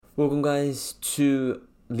Welcome guys to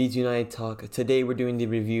Leeds United Talk. Today we're doing the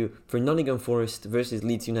review for Nottingham Forest versus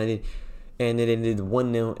Leeds United, and it ended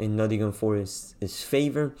 1-0 in Nottingham Forest's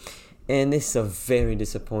favour. And this is a very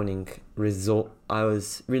disappointing result. I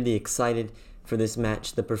was really excited for this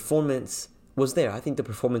match. The performance was there. I think the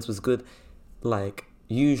performance was good, like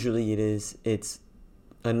usually it is. It's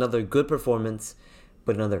another good performance,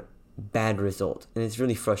 but another bad result. And it's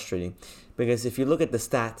really frustrating because if you look at the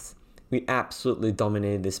stats, we absolutely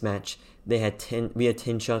dominated this match. We had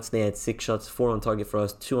 10 shots, they had 6 shots, 4 on target for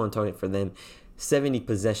us, 2 on target for them, 70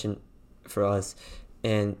 possession for us,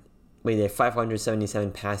 and we had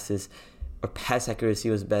 577 passes. Our pass accuracy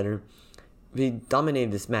was better. We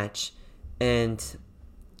dominated this match, and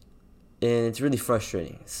it's really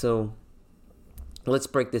frustrating. So let's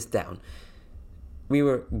break this down. We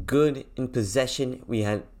were good in possession. We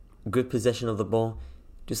had good possession of the ball.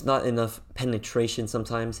 Just not enough penetration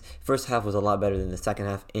sometimes. First half was a lot better than the second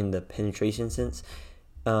half in the penetration sense.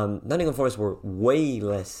 Nottingham Forest were way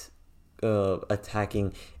less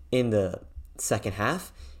attacking in the second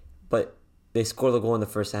half, but they scored the goal in the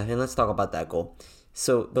first half. And let's talk about that goal.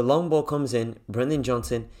 So the long ball comes in. Brendan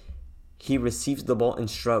Johnson, he receives the ball and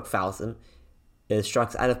Strouk fouls him.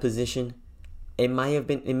 Strouk's out of position. It may have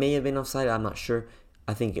been offside. I'm not sure.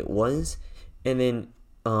 I think it was. And then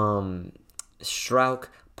Strouk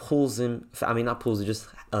tackles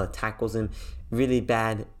him. Really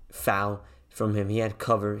bad foul from him. He had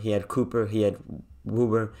cover. He had Cooper. He had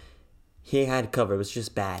Woober. He had cover. It was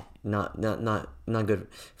just bad. Not good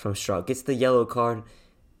from Strouk. Gets the yellow card.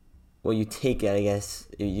 Well, you take it, I guess.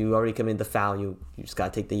 You already committed the foul. You just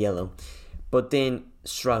gotta take the yellow. But then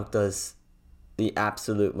Strouk does the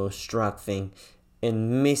absolute most Strouk thing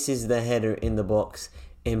and misses the header in the box.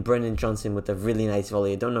 And Brendan Johnson with a really nice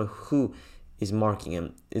volley. I don't know who is marking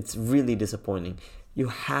him. It's really disappointing. You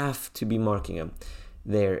have to be marking him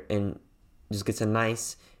there, and just gets a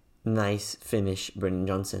nice finish, Brendan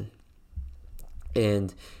Johnson.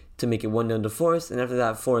 And to make it 1-0 to Forest, and after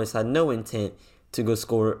that, Forest had no intent to go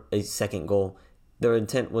score a second goal. Their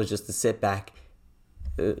intent was just to sit back,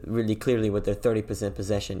 really clearly with their 30%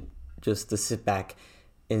 possession, just to sit back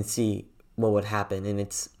and see what would happen. And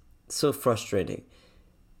it's so frustrating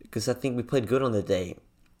because I think we played good on the day.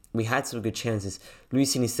 We had some good chances.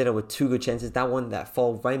 Luis Sinistera with 2 good chances. That one that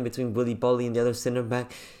fall right in between Willy Bolly and the other center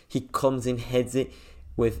back. He comes in, heads it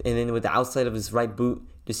and then with the outside of his right boot,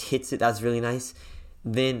 just hits it. That's really nice.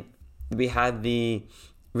 Then we had the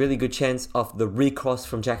really good chance of the recross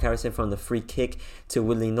from Jack Harrison from the free kick to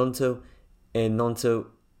Willy Gnonto. And Gnonto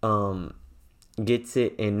gets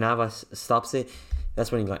it and Navas stops it.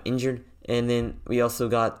 That's when he got injured. And then we also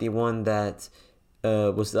got the one that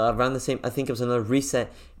was around the same. I think it was another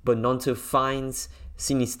reset, but Gnonto finds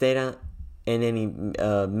Sinistera and then he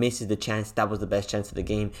misses the chance. That was the best chance of the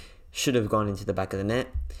game. Should have gone into the back of the net.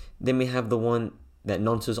 Then we have the one that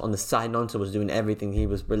Gnonto's on the side. Gnonto was doing everything. He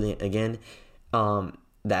was brilliant again.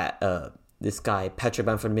 This guy Patrick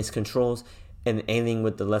Bamford miscontrols and Ailing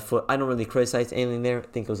with the left foot. I don't really criticize Ailing there. I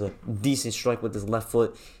think it was a decent strike with his left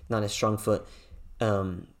foot, not a strong foot.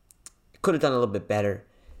 Could have done a little bit better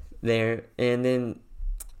there. And then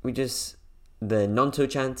the Gnonto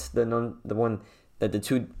chance, the one that the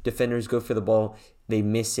 2 defenders go for the ball, they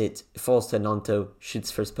miss it, falls to Gnonto,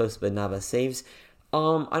 shoots first post, but Navas saves.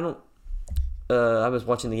 I was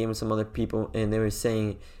watching the game with some other people, and they were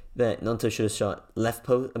saying that Gnonto should have shot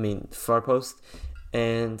far post,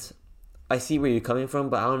 and I see where you're coming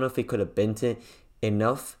from, but I don't know if he could have bent it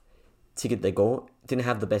enough to get the goal. Didn't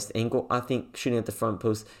have the best angle. I think shooting at the front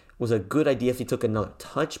post was a good idea if he took another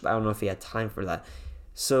touch, but I don't know if he had time for that.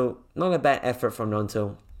 So, not a bad effort from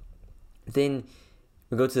Gnonto. Then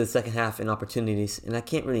we go to the second half and opportunities, and I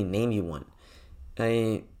can't really name you one.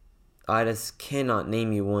 I just cannot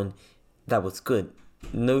name you one that was good.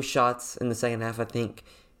 No shots in the second half, I think,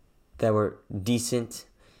 that were decent.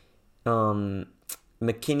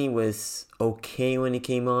 McKinney was okay when he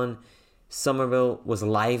came on. Somerville was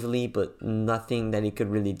lively, but nothing that he could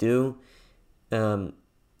really do.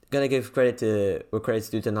 Gotta give credit to where credit's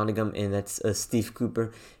due to Nottingham, and that's Steve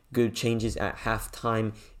Cooper. Good changes at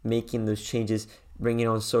halftime, making those changes, bringing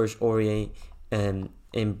on Serge Aurier, and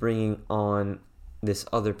bringing on this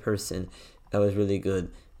other person that was really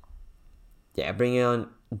good. Yeah, bringing on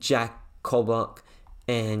Jack Kolbach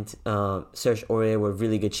and Serge Aurier were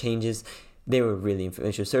really good changes. They were really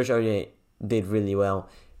influential. Serge Aurier did really well.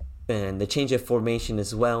 And the change of formation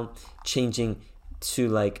as well, changing to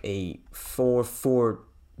like a 4-4-2,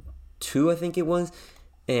 I think it was,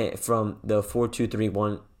 from the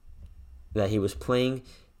 4-2-3-1 that he was playing.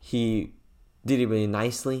 He did it really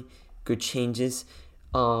nicely. Good changes.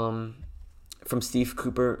 from Steve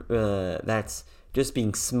Cooper. That's just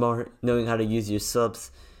being smart, knowing how to use your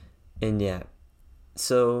subs, and yeah.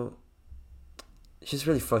 So it's just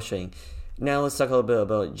really frustrating. Now let's talk a little bit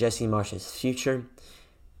about Jesse Marsh's future.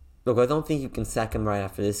 Look, I don't think you can sack him right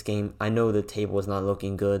after this game. I know the table is not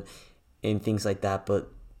looking good and things like that,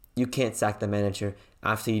 but you can't sack the manager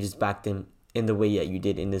after you just backed him in the way that you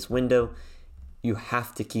did in this window. You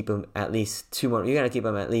have to keep him at least 2 more. You got to keep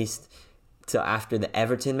him at least till after the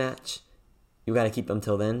Everton match. You got to keep him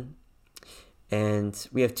till then. And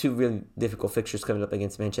we have 2 really difficult fixtures coming up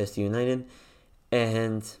against Manchester United.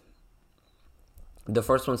 And the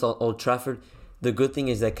first one's Old Trafford. The good thing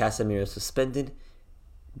is that Casemiro is suspended.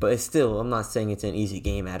 But it's still, I'm not saying it's an easy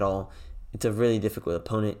game at all. It's a really difficult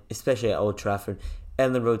opponent, especially at Old Trafford.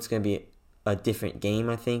 Ellen Road's going to be a different game,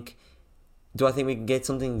 I think. Do I think we can get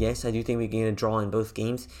something? Yes, I do think we can get a draw in both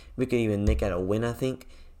games. We could even nick out a win, I think.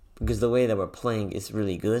 Because the way that we're playing is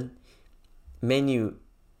really good. Man U,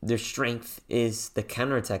 their strength is the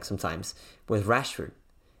counterattack sometimes with Rashford.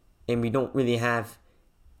 And we don't really have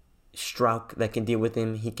Struijk that can deal with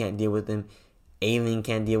him. He can't deal with him. Ayling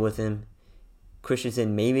can't deal with him.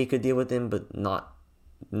 Christensen maybe could deal with him, but not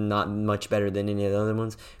much better than any of the other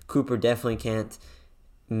ones. Cooper definitely can't.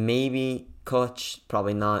 Maybe Koch,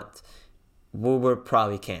 probably not. Wilbur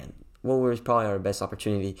probably can. Wilbur is probably our best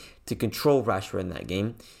opportunity to control Rashford in that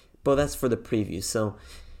game. But that's for the preview. So,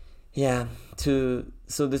 yeah,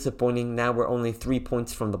 so disappointing. Now we're only 3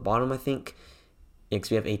 points from the bottom, I think. Yeah, because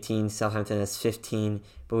we have 18. Southampton has 15.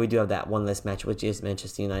 But we do have that one less match, which is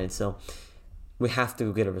Manchester United. So we have to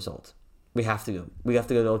go get a result. We have to go. We have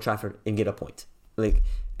to go to Old Trafford and get a point. Like,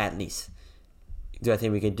 at least. Do I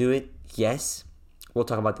think we can do it? Yes. We'll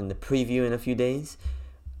talk about that in the preview in a few days.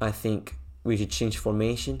 I think we should change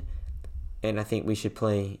formation. And I think we should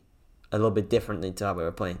play a little bit differently to how we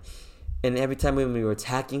were playing. And every time when we were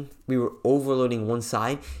attacking, we were overloading one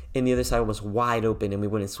side. And the other side was wide open and we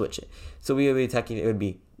wouldn't switch it. So we would be attacking. It would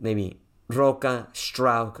be maybe Roca,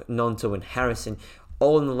 Struijk, Nonto, and Harrison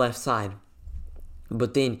all on the left side.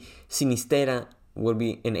 But then Sinistera would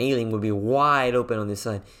be, and Ayling would be wide open on this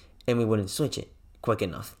side, and we wouldn't switch it quick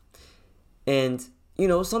enough. And,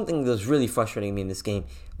 something that was really frustrating me in this game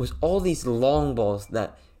was all these long balls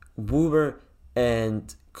that Woober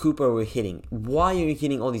and Cooper were hitting. Why are you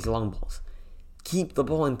hitting all these long balls? Keep the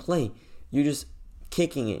ball in play. You're just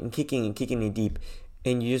kicking it and kicking and kicking it deep,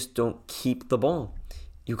 and you just don't keep the ball.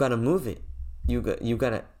 You gotta move it. You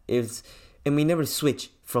gotta. And we never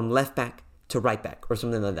switch from left back to right back or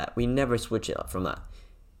something like that. We never switch it up from that.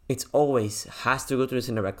 It's always has to go through the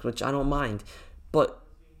center back, which I don't mind, but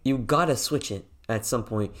you gotta switch it at some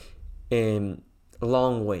point in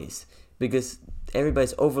long ways because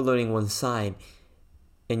everybody's overloading one side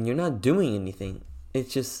and you're not doing anything.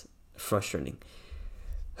 It's just frustrating.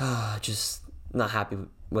 Just not happy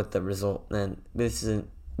with the result, and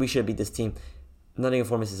we should beat this team. Nottingham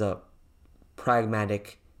Forest is a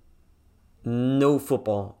pragmatic. No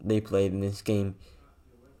football they played in this game.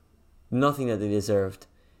 Nothing that they deserved.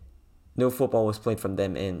 No football was played from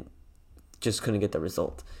them and just couldn't get the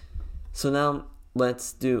result. So now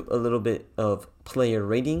let's do a little bit of player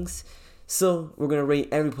ratings. So we're going to rate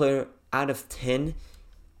every player out of 10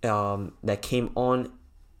 that came on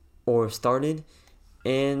or started.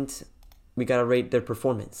 And we got to rate their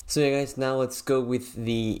performance. So yeah guys, now let's go with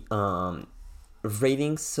the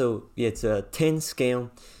ratings. So yeah, it's a 10 scale.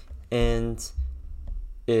 And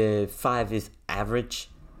 5 is average,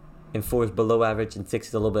 and 4 is below average, and 6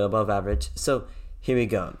 is a little bit above average. So here we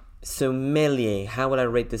go. So Meslier, how would I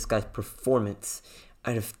rate this guy's performance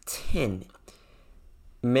out of 10?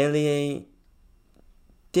 Meslier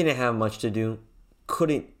didn't have much to do,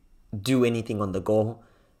 couldn't do anything on the goal.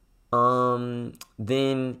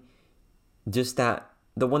 Then just that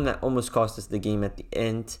the one that almost cost us the game at the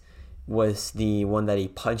end was the one that he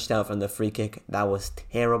punched out from the free kick. That was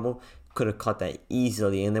terrible. Could have caught that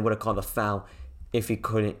easily, and they would have called a foul if he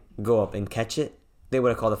couldn't go up and catch it. They would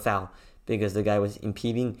have called a foul because the guy was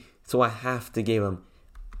impeding. So I have to give him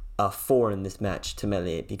a 4 in this match to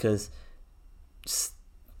Meslier because this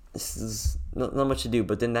is not much to do.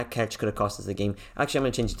 But then that catch could have cost us the game. Actually, I'm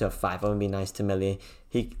going to change it to a 5. I'm going to be nice to Meslier.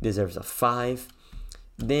 He deserves a 5.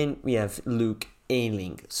 Then we have Luke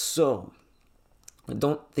Ayling. So I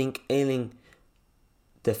don't think Ayling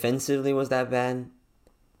defensively was that bad.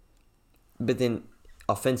 But then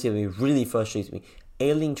offensively really frustrates me.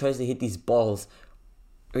 Ayling tries to hit these balls.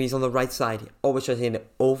 He's on the right side. Always tries to hit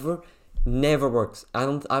it over. Never works.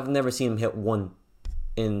 I've never seen him hit one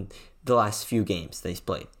in the last few games that he's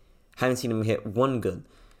played. Haven't seen him hit one good.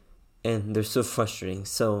 And they're so frustrating.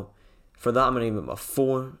 So for that, I'm going to give him a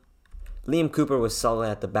 4. Liam Cooper was solid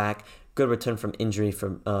at the back. Good return from injury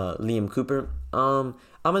from Liam Cooper. I'm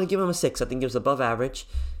gonna give him a 6. I think he was above average.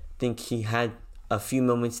 I think he had a few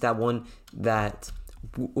moments. That one that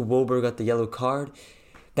Wober got the yellow card,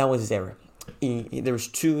 that was his error. There was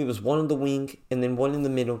two. It was one on the wing and then one in the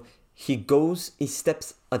middle. He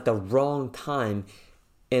steps at the wrong time,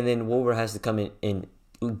 and then Wober has to come in and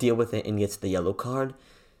deal with it and gets the yellow card.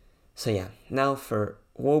 So yeah, now for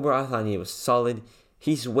Wober, I thought he was solid.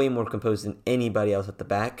 He's way more composed than anybody else at the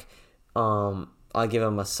back. I'll give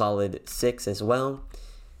him a solid 6 as well.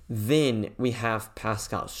 Then we have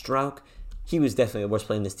Pascal Struijk. He was definitely the worst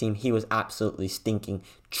player in this team. He was absolutely stinking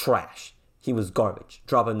trash. He was garbage.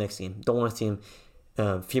 Drop him next game. Don't want to see him.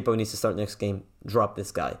 Firpo needs to start next game. Drop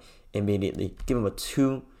this guy immediately. Give him a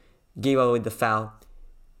 2. Gave away the foul.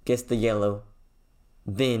 Gets the yellow.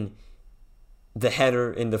 Then the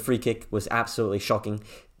header in the free kick was absolutely shocking.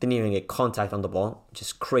 Didn't even get contact on the ball.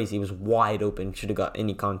 Just crazy. He was wide open. Should have got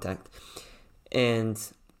any contact. And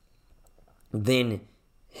then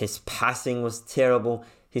his passing was terrible.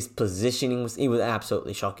 His positioning was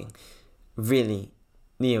absolutely shocking. Really,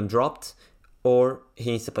 Liam dropped, or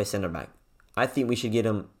he needs to play center back. I think we should get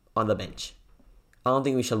him on the bench. I don't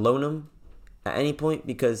think we should loan him at any point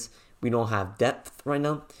because we don't have depth right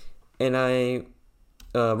now. And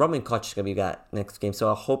Robin Koch is going to be that next game. So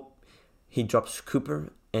I hope he drops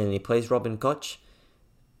Cooper and he plays Robin Koch.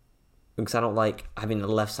 Because I don't like having a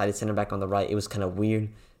left-sided center back on the right. It was kind of weird.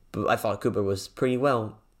 But I thought Cooper did pretty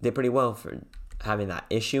well for having that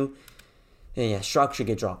issue. And yeah, Struijk should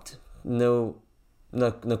get dropped. No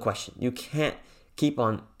question. You can't keep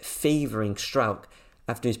on favoring Struijk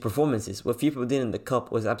after his performances. What Firpo did in the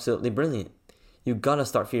cup was absolutely brilliant. You gotta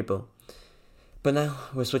start Firpo. But now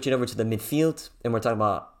we're switching over to the midfield, and we're talking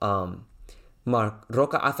about Marc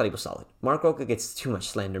Roca. I thought he was solid. Marc Roca gets too much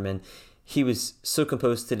slander, man. He was so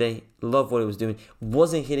composed today. Love what he was doing.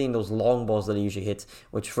 Wasn't hitting those long balls that he usually hits,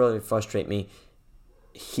 which really frustrate me.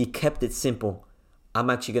 He kept it simple. I'm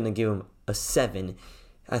actually going to give him a 7.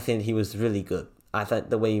 I think he was really good. I thought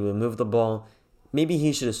the way he would move the ball, maybe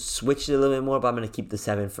he should have switched it a little bit more, but I'm going to keep the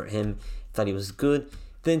 7 for him. Thought he was good.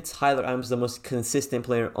 Then Tyler Adams, the most consistent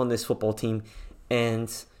player on this football team, and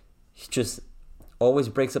he just always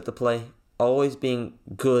breaks up the play, always being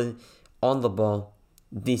good on the ball.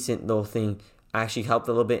 Decent little thing. Actually helped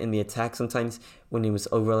a little bit in the attack sometimes when he was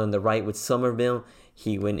over on the right with Somerville.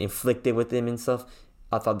 He went inflicted with him and stuff.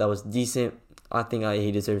 I thought that was decent. I think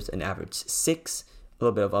he deserves an average 6. A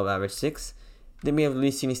little bit above average 6. Then we have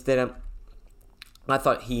Luis Sinisterra. I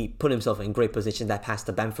thought he put himself in great position. That pass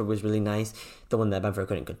to Bamford was really nice. The one that Bamford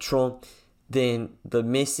couldn't control. Then the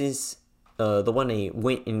misses. The one he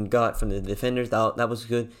went and got from the defenders. That was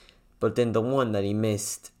good. But then the one that he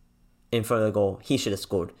missed in front of the goal, he should have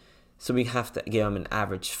scored. So we have to give him an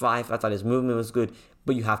average 5. I thought his movement was good,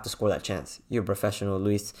 but you have to score that chance. You're a professional,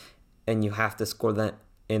 Luis, and you have to score that,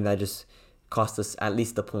 and that just cost us at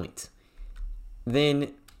least a point.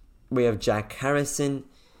 Then we have Jack Harrison.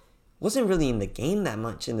 Wasn't really in the game that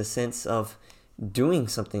much in the sense of doing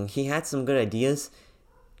something. He had some good ideas,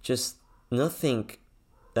 just nothing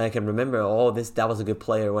that I can remember. That was a good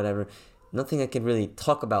play or whatever. Nothing I can really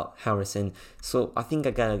talk about Harrison. So I think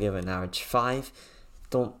I gotta give an average 5.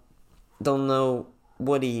 Don't know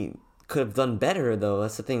what he could have done better though.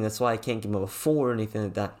 That's the thing. That's why I can't give him a 4 or anything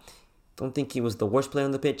like that. Don't think he was the worst player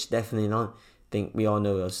on the pitch. Definitely not. Think we all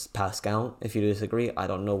know it was Pascal. If you disagree, I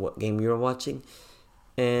don't know what game you were watching.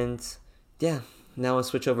 And yeah, now I'll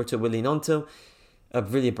switch over to Willy Gnonto. A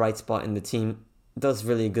really bright spot in the team. Does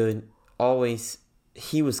really good. Always.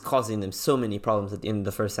 He was causing them so many problems at the end of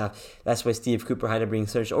the first half. That's why Steve Cooper had to bring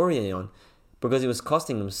Serge Aurier on. Because it was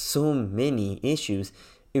costing them so many issues.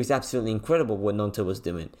 It was absolutely incredible what Gnonto was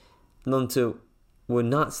doing. Gnonto would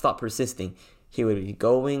not stop persisting. He would be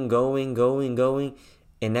going,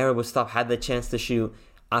 and never would stop. Had the chance to shoot.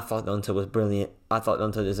 I thought Gnonto was brilliant. I thought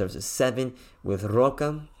Gnonto deserves a 7 with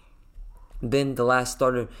Roca. Then the last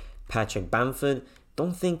starter, Patrick Bamford.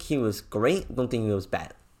 Don't think he was great. Don't think he was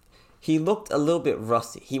bad. He looked a little bit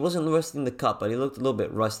rusty. He wasn't rusty in the cup, but he looked a little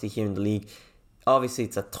bit rusty here in the league. Obviously,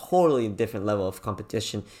 it's a totally different level of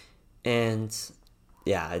competition. And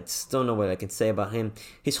yeah, I just don't know what I can say about him.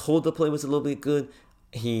 His hold-up play was a little bit good.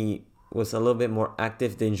 He was a little bit more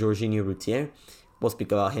active than Jorginho Routier. We'll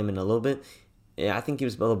speak about him in a little bit. Yeah, I think he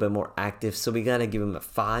was a little bit more active, so we gotta give him a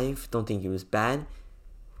 5. Don't think he was bad.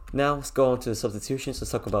 Now, let's go on to the substitutions.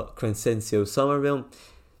 Let's talk about Crescencio Somerville.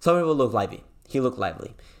 Somerville looked lively. He looked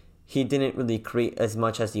lively. He didn't really create as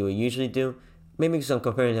much as he would usually do. Maybe because I'm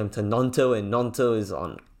comparing him to Gnonto, and Gnonto is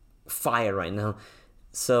on fire right now.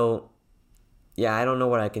 So, yeah, I don't know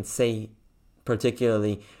what I can say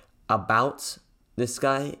particularly about this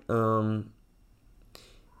guy,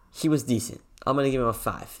 he was decent. I'm gonna give him a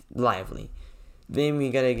 5. Lively. Then we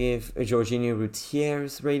gotta give Jorginho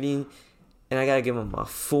Gutierrez rating, and I gotta give him a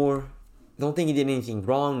 4. Don't think he did anything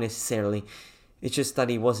wrong necessarily. It's just that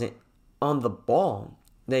he wasn't on the ball.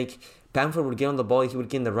 Like, Bamford would get on the ball, he would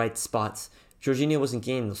get in the right spots. Jorginho wasn't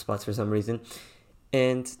getting those spots for some reason.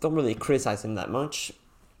 And don't really criticize him that much.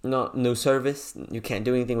 No service. You can't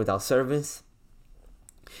do anything without service.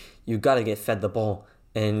 You gotta get fed the ball.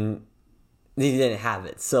 And he didn't have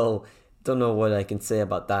it. So, don't know what I can say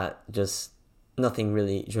about that. Just nothing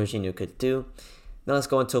really Jorginho could do. Now let's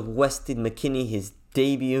go into Weston McKennie, his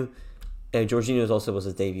debut. Jorginho's also was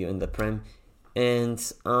his debut in the Prem. And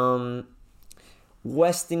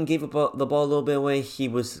Weston gave up the ball a little bit away. He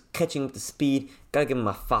was catching up the speed. Gotta give him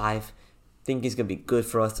a 5. Think he's gonna be good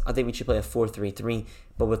for us. I think we should play a 4-3-3,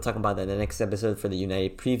 but we'll talk about that in the next episode for the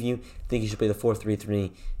United preview. Think he should play the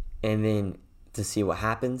 4-3-3, and then to see what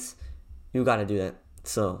happens. You gotta do that.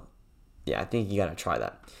 So yeah, I think you gotta try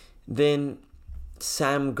that. Then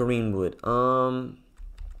Sam Greenwood. I'm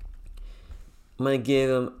gonna give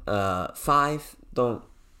him a 5.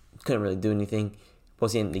 Couldn't really do anything.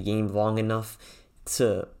 Wasn't in the game long enough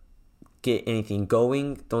to get anything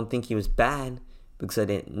going. Don't think he was bad because I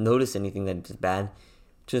didn't notice anything that was bad.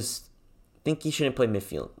 Just think he shouldn't play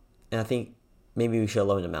midfield. And I think maybe we should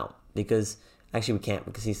loan him out because actually we can't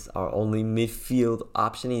because he's our only midfield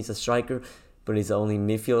option. He's a striker, but he's the only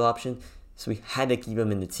midfield option. So we had to keep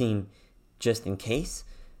him in the team just in case.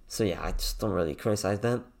 So yeah, I just don't really criticize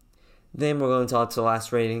that. Then we're going to talk to the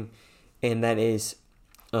last rating, and that is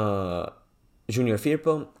Junior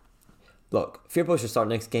Firpo. Look, Firpo should start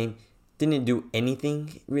next game. Didn't do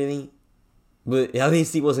anything really, but at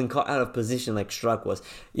least he wasn't caught out of position like Struck was.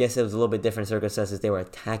 Yes, it was a little bit different circumstances. They were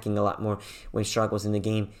attacking a lot more when Struck was in the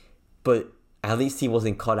game, but at least he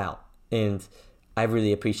wasn't caught out, and I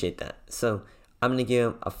really appreciate that. So I'm gonna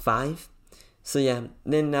give him a 5. So yeah,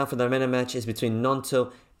 then now for the man of the match is between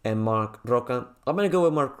Nonto and Mark Roca. I'm gonna go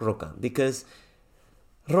with Mark Roca because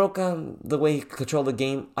Roca, the way he controlled the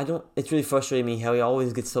game, it's really frustrating me how he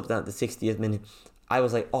always gets subbed out at the 60th minute. I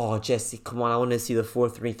was like, oh, Jesse, come on, I want to see the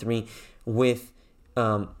 4-3-3 with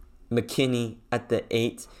McKennie at the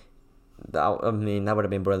 8. That would have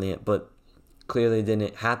been brilliant, but clearly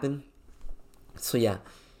didn't happen. So yeah,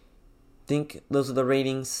 think those are the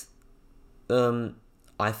ratings.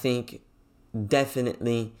 I think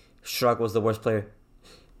definitely Struck was the worst player.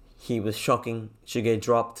 He was shocking, should get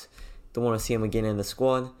dropped. Don't want to see him again in the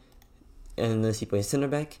squad unless he plays center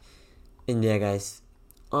back. And yeah, guys,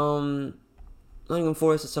 Nottingham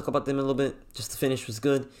Forest, let's talk about them a little bit. Just the finish was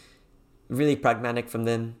good. Really pragmatic from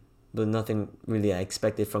them, but nothing really I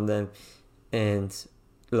expected from them. And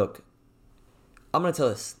look, I'm going to tell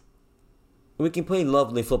this. We can play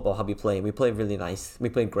lovely football how we play. We play really nice. We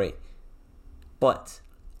play great. But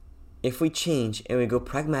if we change and we go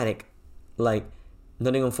pragmatic like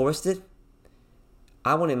Nottingham Forest did,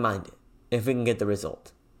 I wouldn't mind it if we can get the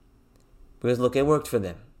result. Because look, it worked for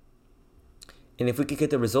them. And if we could get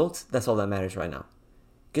the results, that's all that matters right now.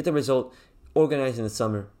 Get the result, organize in the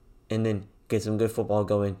summer, and then get some good football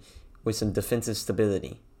going with some defensive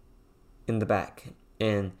stability in the back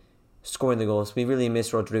and scoring the goals. We really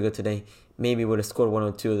missed Rodrigo today. Maybe would have scored 1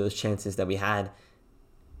 or 2 of those chances that we had.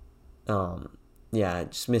 I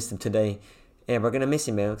just missed him today. And we're going to miss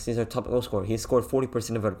him, man, because he's our top goal scorer. He scored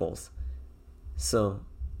 40% of our goals. So,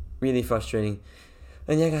 really frustrating.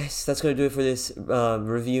 And yeah, guys, that's going to do it for this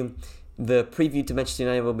review. The preview to Manchester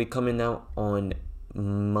United will be coming out on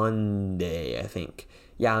Monday, I think.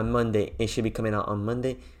 Yeah, on Monday. It should be coming out on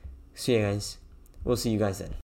Monday. So yeah, guys, we'll see you guys then.